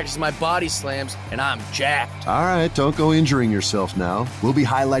been practicing my body slams, and I'm jacked. All right, don't go injuring yourself now. We'll be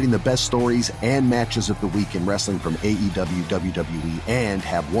highlighting the best stories and matches of the week in wrestling from AEW, WWE, and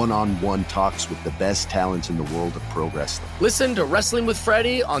have one-on-one talks with the best talents in the world of pro wrestling. Listen to Wrestling with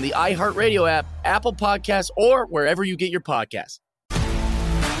Freddie on the iHeartRadio app, Apple Podcasts, or wherever you get your podcasts.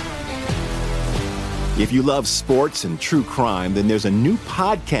 If you love sports and true crime, then there's a new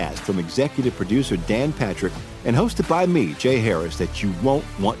podcast from executive producer Dan Patrick and hosted by me, Jay Harris, that you won't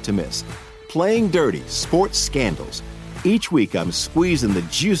want to miss. Playing Dirty: Sports Scandals. Each week, I'm squeezing the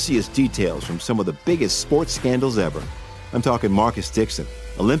juiciest details from some of the biggest sports scandals ever. I'm talking Marcus Dixon,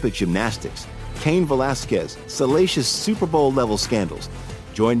 Olympic gymnastics, Cain Velasquez, salacious Super Bowl-level scandals.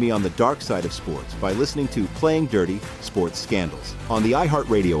 Join me on the dark side of sports by listening to Playing Dirty: Sports Scandals on the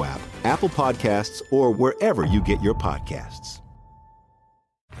iHeartRadio app, Apple Podcasts, or wherever you get your podcasts.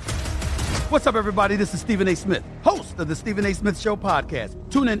 What's up, everybody? This is Stephen A. Smith, host host of the Stephen A. Smith Show podcast.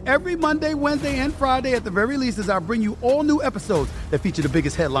 Tune in every Monday, Wednesday, and Friday at the very least as I bring you all new episodes that feature the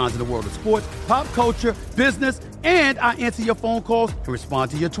biggest headlines in the world of sports, pop culture, business, and I answer your phone calls and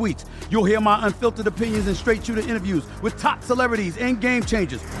respond to your tweets. You'll hear my unfiltered opinions and straight-shooter interviews with top celebrities and game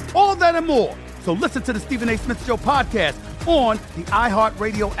changers. All of that and more. So listen to the Stephen A. Smith Show podcast on the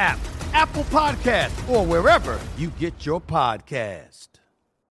iHeartRadio app, Apple Podcasts, or wherever you get your podcasts.